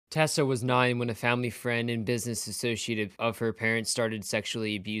Tessa was 9 when a family friend and business associate of her parents started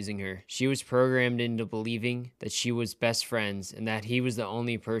sexually abusing her. She was programmed into believing that she was best friends and that he was the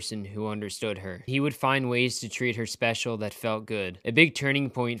only person who understood her. He would find ways to treat her special that felt good. A big turning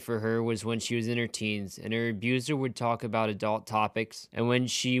point for her was when she was in her teens and her abuser would talk about adult topics, and when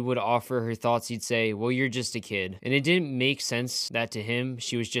she would offer her thoughts, he'd say, "Well, you're just a kid." And it didn't make sense that to him,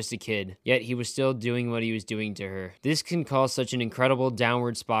 she was just a kid, yet he was still doing what he was doing to her. This can cause such an incredible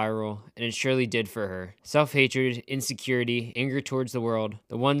downward spiral, and it surely did for her. Self hatred, insecurity, anger towards the world,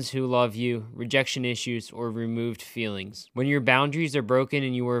 the ones who love you, rejection issues, or removed feelings. When your boundaries are broken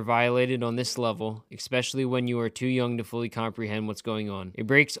and you are violated on this level, especially when you are too young to fully comprehend what's going on, it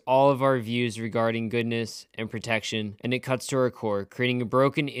breaks all of our views regarding goodness and protection, and it cuts to our core, creating a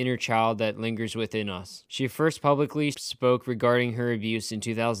broken inner child that lingers within us. She first publicly spoke regarding her abuse in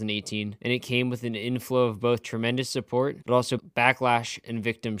 2018, and it came with an inflow of both tremendous support, but also backlash and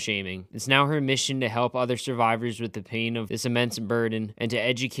victim shaming. It's now her mission to help other survivors with the pain of this immense burden and to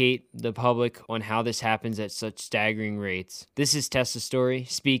educate the public on how this happens at such staggering rates. This is Tessa's story.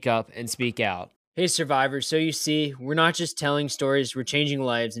 Speak up and speak out. Hey survivors, so you see, we're not just telling stories, we're changing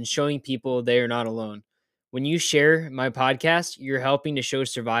lives and showing people they are not alone. When you share my podcast, you're helping to show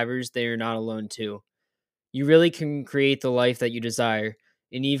survivors they are not alone too. You really can create the life that you desire.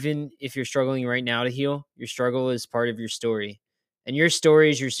 And even if you're struggling right now to heal, your struggle is part of your story. And your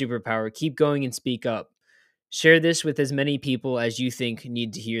story is your superpower. Keep going and speak up. Share this with as many people as you think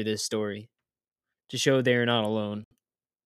need to hear this story to show they are not alone.